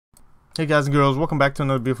Hey guys and girls, welcome back to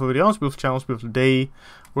another beautiful video on this beautiful channel, this beautiful day.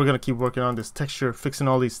 We're gonna keep working on this texture, fixing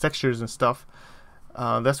all these textures and stuff.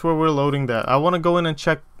 That's where we're loading that. I want to go in and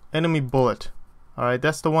check enemy bullet. Alright,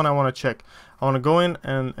 that's the one I want to check. I want to go in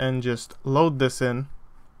and just load this in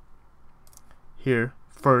here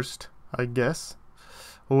first, I guess.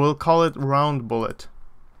 We'll call it round bullet.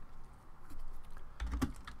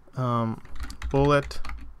 Bullet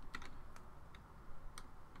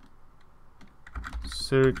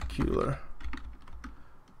circular.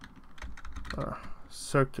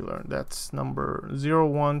 Circular. That's number 0,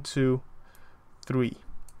 1, 2, 3.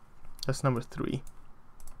 That's number 3.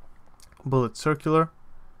 Bullet circular.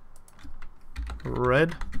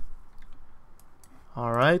 Red.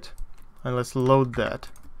 Alright. And let's load that.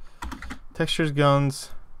 Textures, guns.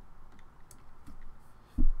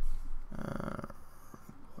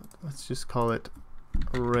 Let's just call it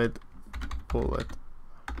red bullet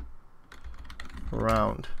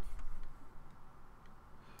round.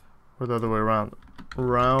 Or the other way around.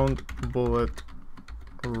 Round bullet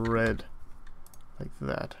red. Like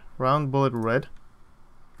that. Round bullet red.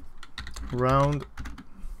 Round.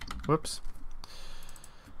 Whoops.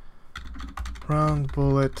 Round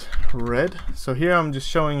bullet red. So here I'm just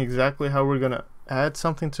showing exactly how we're gonna add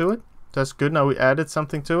something to it. That's good. Now we added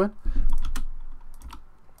something to it.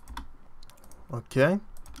 Okay,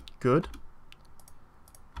 good.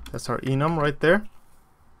 That's our enum right there.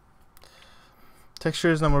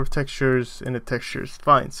 Textures, number of textures in the textures.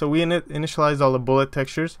 Fine. So we initialize all the bullet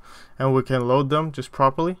textures and we can load them just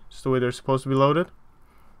properly, just the way they're supposed to be loaded.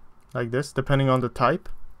 Like this, depending on the type.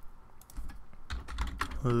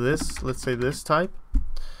 This, let's say this type.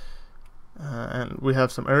 And we have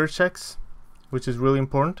some error checks, which is really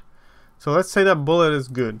important. So let's say that bullet is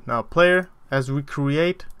good. Now player, as we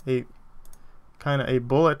create a kind of a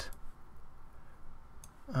bullet,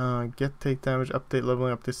 get take damage, update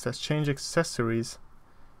leveling up this test, change accessories.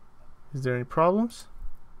 Is there any problems?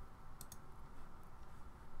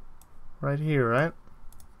 Right here, right?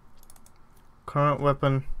 Current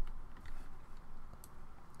weapon.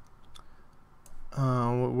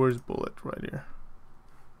 Where's bullet? Right here.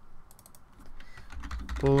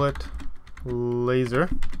 Bullet laser.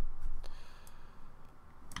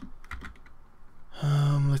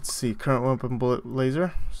 Let's see, current weapon bullet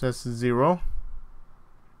laser. So that's 0.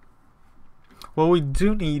 Well, we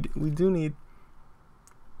do need an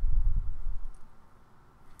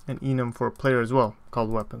enum for a player as well, called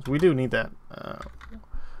weapons. We do need that.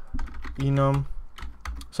 Enum.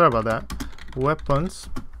 Sorry about that. Weapons.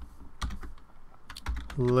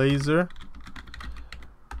 Laser.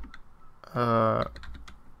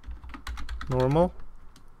 Normal.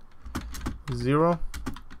 0.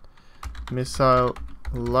 Missile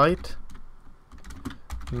light.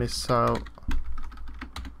 Missile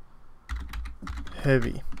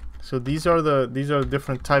heavy. So these are the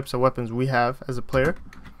different types of weapons we have as a player.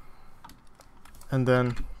 And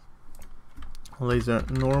then laser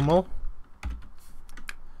normal,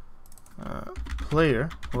 player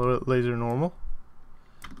or laser normal.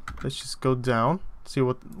 Let's just go down, see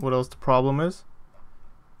what else the problem is.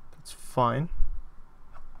 That's fine.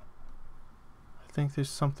 I think there's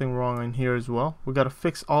something wrong in here as well. We gotta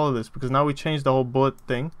fix all of this because now we changed the whole bullet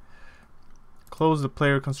thing. Close the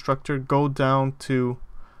player constructor, go down to,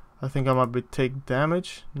 I think I might be take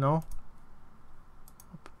damage. No.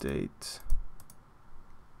 Update.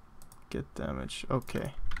 Get damage.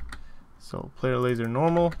 Okay. So player laser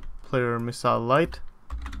normal, player missile light.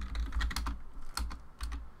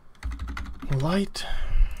 Light.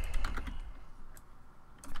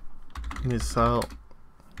 Missile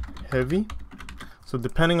heavy. So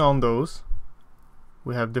depending on those,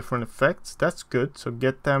 we have different effects. That's good. So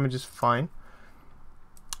get damage is fine.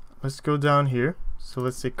 Let's go down here. So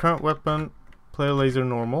let's say current weapon, player laser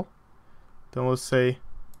normal. Then we'll say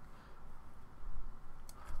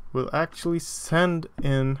we'll actually send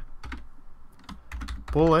in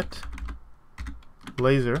bullet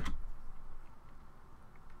laser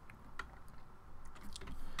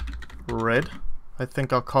red. I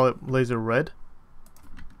think I'll call it laser red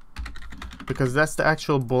because that's the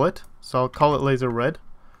actual bullet. So I'll call it laser red.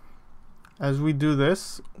 As we do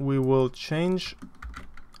this, we will change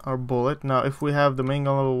our bullet. Now if we have the main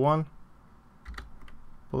gun level 1,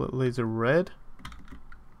 bullet laser red,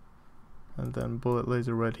 and then bullet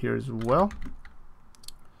laser red here as well.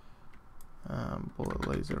 Bullet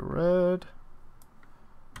laser red,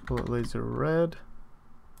 bullet laser red,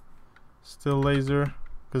 still laser,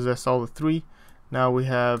 because that's all the 3. Now we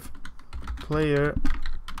have player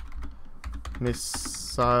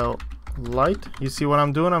missile light. You see what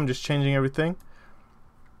I'm doing? I'm just changing everything.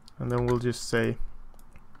 And then we'll just say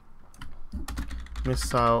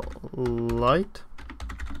missile light.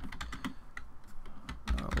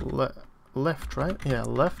 Left, right? Yeah,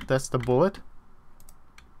 left. That's the bullet.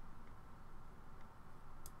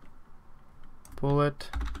 Bullet,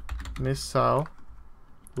 missile,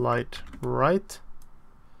 light, right.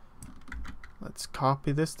 Let's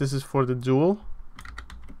copy this. This is for the dual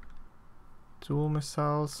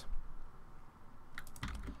missiles.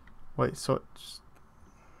 Wait, so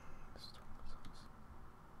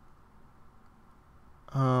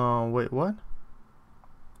wait, what?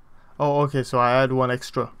 Oh, okay, so I add one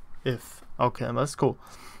extra if. Okay, that's cool.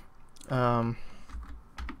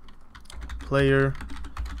 Player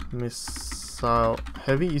missile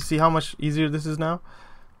heavy. You see how much easier this is now?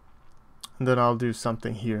 And then I'll do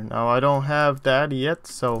something here. Now I don't have that yet,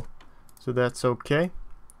 so that's okay.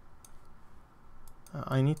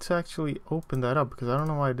 I need to actually open that up because I don't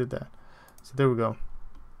know why I did that. So there we go.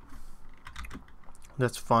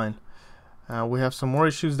 That's fine. We have some more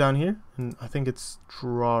issues down here, and I think it's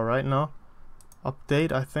draw right now.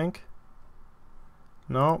 Update, I think.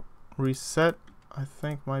 No, reset. I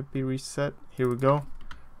think might be reset. Here we go.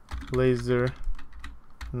 Laser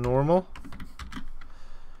normal.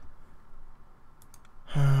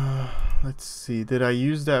 Let's see. Did I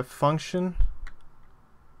use that function?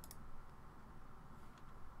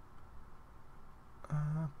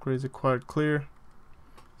 Upgrades acquired clear.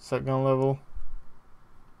 Set gun level.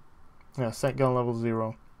 Yeah, set gun level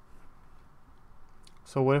 0.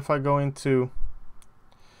 So what if I go into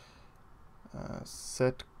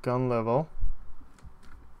set gun level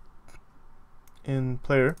in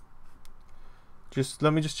player?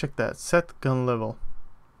 Let me check that. Set gun level.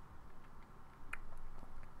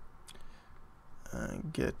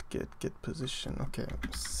 Get position. Okay,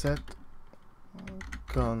 set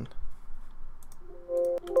gun.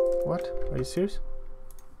 What? Are you serious?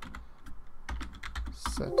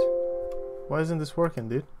 Set. Why isn't this working,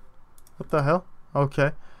 dude? What the hell?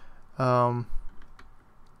 Okay.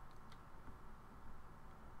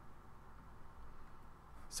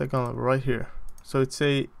 Set gun level right here. So it's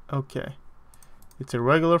a okay. It's a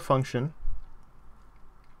regular function.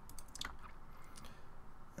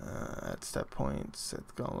 At that point,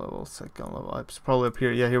 set gun level. It's probably up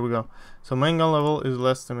here. Yeah, here we go. So main gun level is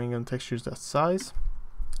less than main gun textures. That size.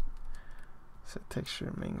 Set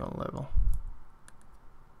texture main gun level.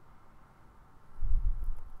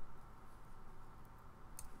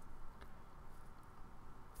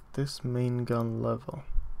 This main gun level.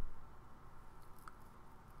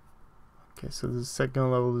 Okay, so the set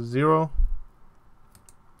gun level is 0.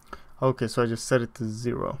 Okay, so I just set it to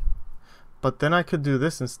 0. But then I could do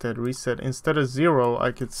this instead. Reset. Instead of 0,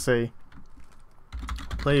 I could say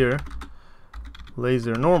player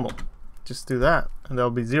laser normal. Just do that, and that'll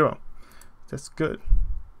be 0. That's good.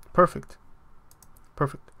 Perfect.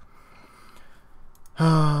 Perfect.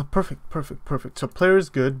 Perfect. So player is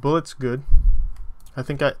good. Bullet's good. I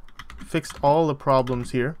think I fixed all the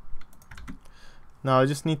problems here. Now I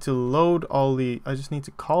just need to load all the. I just need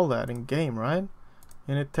to call that in game, right?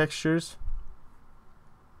 Init textures.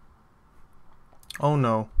 Oh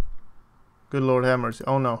no. Good Lord have mercy.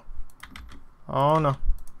 Oh no. Oh no.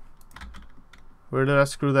 Where did I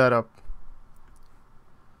screw that up?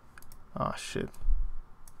 Ah, shit.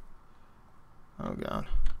 Oh god.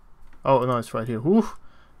 Oh no, it's right here. Whew.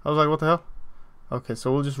 I was like, what the hell? Okay,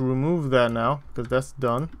 so we'll just remove that now because that's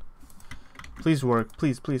done. Please work.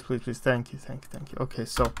 Please. Thank you. Okay,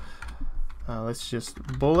 so let's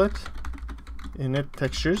just bullet init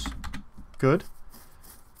textures. Good.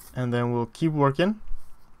 And then we'll keep working.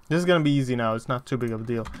 This is gonna be easy now. It's not too big of a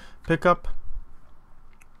deal. Pickup.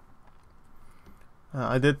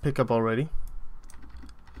 I did pick up already.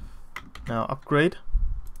 Now upgrade.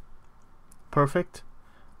 Perfect.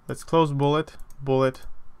 Let's close bullet.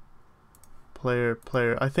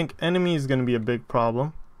 Player. I think enemy is gonna be a big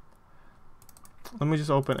problem. Let me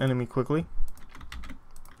just open enemy quickly.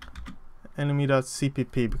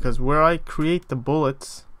 Enemy.cpp, because where I create the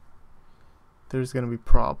bullets, there's gonna be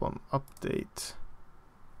problem. Update.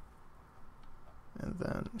 And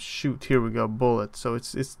then shoot. Here we go. Bullet. So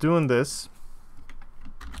it's doing this.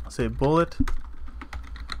 Say bullet.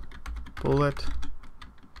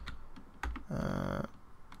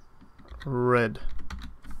 Red.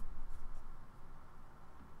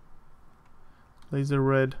 Laser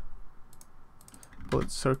red.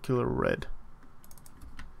 Bullet circular red.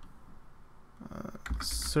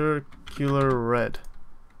 Circular red.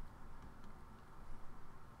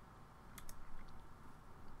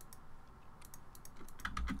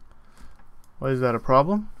 Why is that a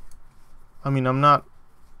problem? I mean, I'm not.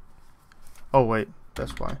 Oh wait,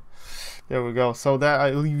 that's why. There we go. So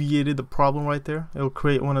that alleviated the problem right there. It'll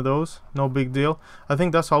create one of those. No big deal. I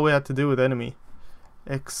think that's all we had to do with enemy.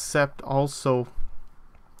 Except also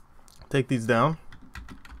take these down.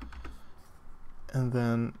 And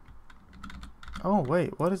then... Oh,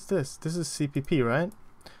 wait. What is this? This is CPP, right?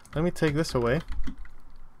 Let me take this away.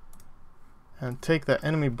 And take that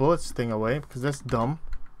enemy bullets thing away, because that's dumb.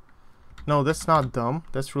 No, that's not dumb.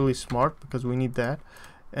 That's really smart, because we need that.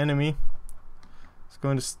 Enemy. Let's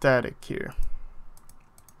go into static here.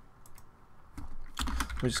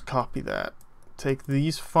 Let me just copy that. Take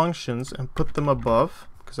these functions and put them above,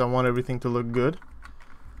 because I want everything to look good.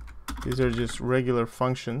 These are just regular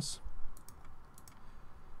functions.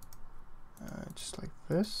 Just like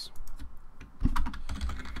this.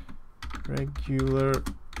 Regular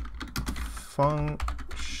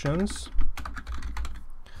functions.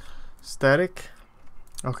 Static.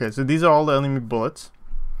 Okay, so these are all the enemy bullets.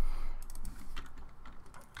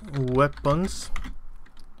 Weapons.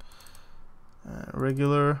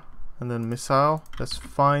 Regular. And then missile. That's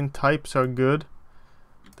fine. Types are good.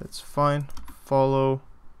 That's fine. Follow.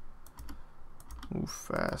 Move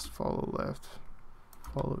fast. Follow left.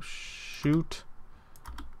 Follow shoot.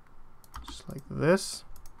 Just like this.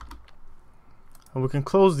 And we can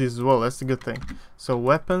close these as well. That's the good thing. So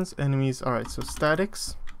weapons, enemies. Alright, so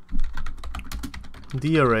statics.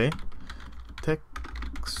 The array.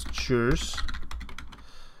 Textures.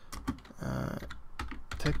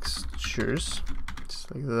 Textures.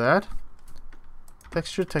 Just like that.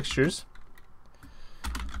 Textures.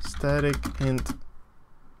 Static int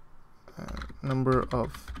number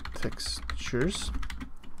of textures.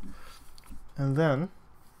 And then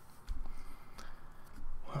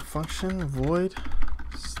a function void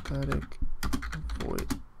static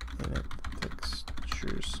void init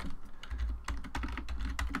textures.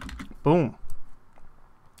 Boom.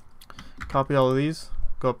 Copy all of these,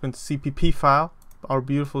 go up into CPP file, our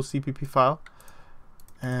beautiful CPP file,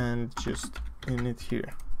 and just init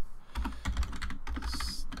here.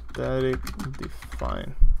 Static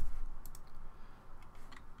define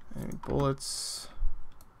enemy bullets,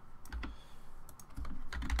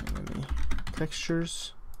 enemy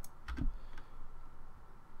textures,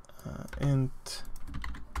 int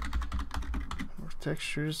more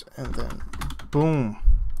textures, and then boom.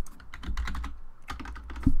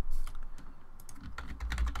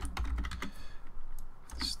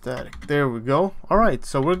 Static. There we go. Alright,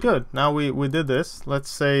 so we're good. Now we did this. Let's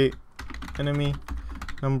say enemy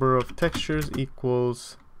number of textures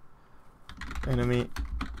equals enemy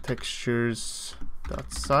textures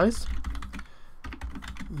dot size.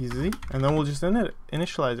 Easy. And then we'll just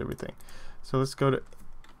initialize everything. So let's go to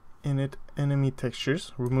init enemy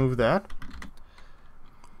textures. Remove that.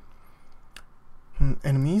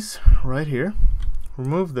 Enemies right here.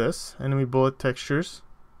 Remove this. Enemy bullet textures.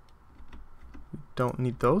 Don't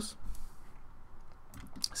need those.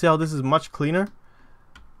 See how this is much cleaner?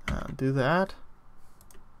 Do that.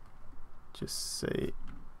 Just say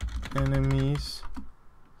enemies,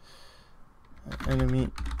 enemy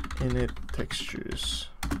init textures.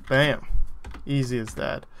 Bam! Easy as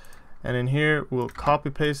that. And in here we'll copy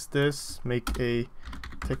paste this, make a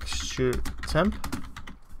texture temp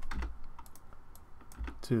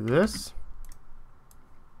to this.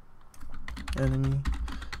 Enemy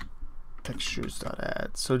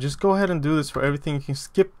textures.add. So just go ahead and do this for everything. You can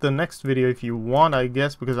skip the next video if you want, I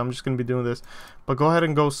guess, because I'm just going to be doing this. But go ahead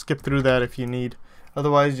and go skip through that if you need.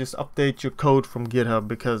 Otherwise, just update your code from GitHub,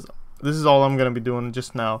 because this is all I'm going to be doing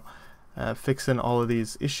just now. Fixing all of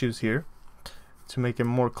these issues here to make it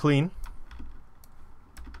more clean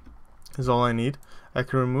is all I need. I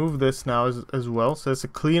can remove this now as well. So it's a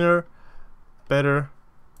cleaner, better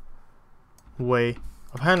way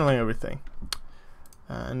of handling everything.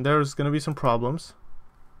 And there's going to be some problems.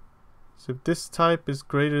 So if this type is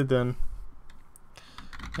greater than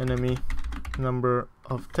enemy number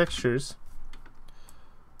of textures,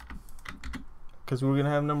 because we're going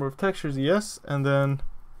to have number of textures, yes, and then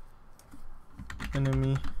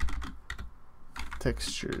enemy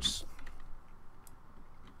textures.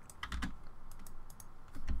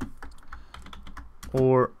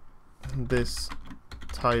 Or this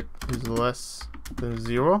type is less than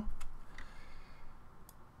 0.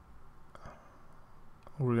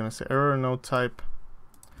 We're gonna say error no type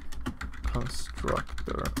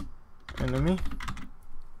constructor enemy.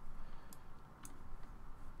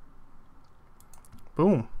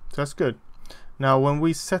 Boom. That's good. Now when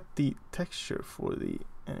we set the texture for the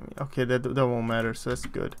enemy, okay, that won't matter, so that's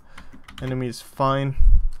good. Enemy is fine.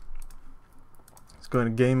 Let's go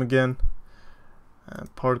into game again.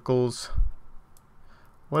 Particles.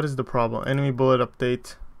 What is the problem? Enemy bullet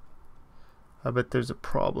update. I bet there's a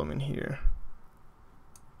problem in here.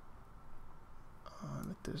 I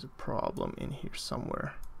bet there's a problem in here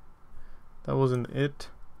somewhere. That wasn't it.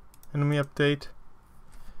 Enemy update.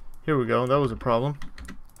 Here we go. That was a problem.